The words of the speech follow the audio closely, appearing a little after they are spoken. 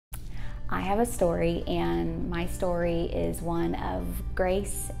I have a story, and my story is one of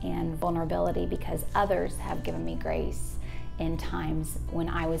grace and vulnerability because others have given me grace in times when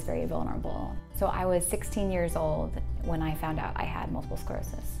I was very vulnerable. So I was 16 years old when I found out I had multiple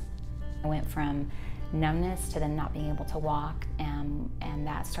sclerosis. I went from numbness to then not being able to walk, and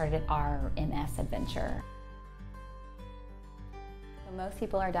that started our MS adventure. Most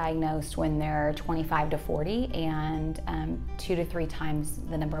people are diagnosed when they're 25 to 40, and 2 to 3 times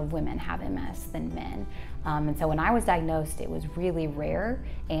the number of women have MS than men. And so when I was diagnosed, it was really rare,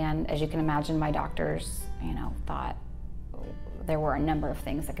 and as you can imagine, my doctors, thought there were a number of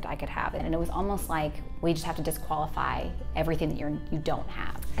things that I could have, and it was almost like we just have to disqualify everything that you don't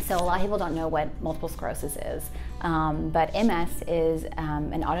have. So a lot of people don't know what multiple sclerosis is, but MS is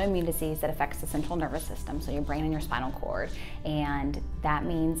an autoimmune disease that affects the central nervous system, so your brain and your spinal cord, and that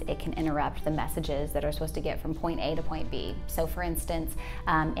means it can interrupt the messages that are supposed to get from point A to point B. So for instance,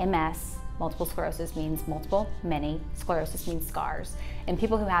 MS, multiple sclerosis, means multiple, many, sclerosis means scars, and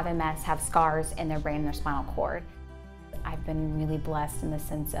people who have MS have scars in their brain and their spinal cord. I've been really blessed in the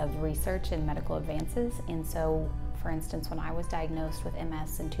sense of research and medical advances, and so for instance, when I was diagnosed with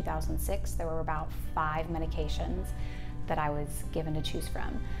MS in 2006, there were about 5 medications that I was given to choose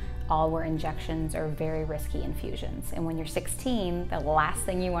from. All were injections or very risky infusions, and when you're 16, the last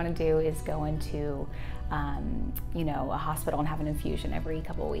thing you want to do is go into a hospital and have an infusion every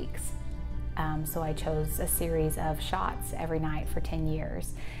couple of weeks. So I chose a series of shots every night for 10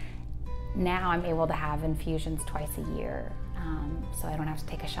 years. Now I'm able to have infusions twice a year, so I don't have to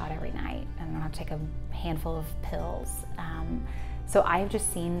take a shot every night. I don't have to take a handful of pills. So I've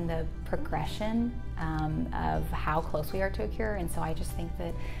just seen the progression of how close we are to a cure, and so I just think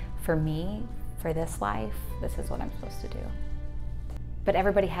that for me, for this life, this is what I'm supposed to do. But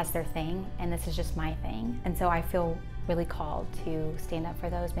everybody has their thing, and this is just my thing, and so I feel really called to stand up for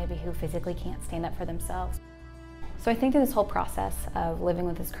those maybe who physically can't stand up for themselves. So I think that this whole process of living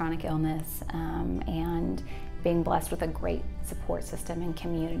with this chronic illness and being blessed with a great support system and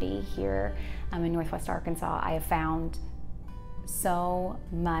community here in Northwest Arkansas, I have found so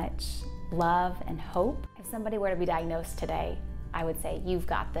much love and hope. If somebody were to be diagnosed today, I would say, you've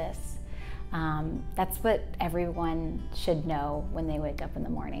got this. That's what everyone should know when they wake up in the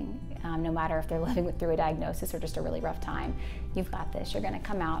morning. No matter if they're living through a diagnosis or just a really rough time, you've got this. You're gonna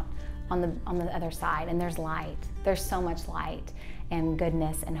come out on the other side, and there's light. There's so much light and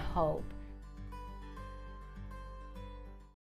goodness and hope.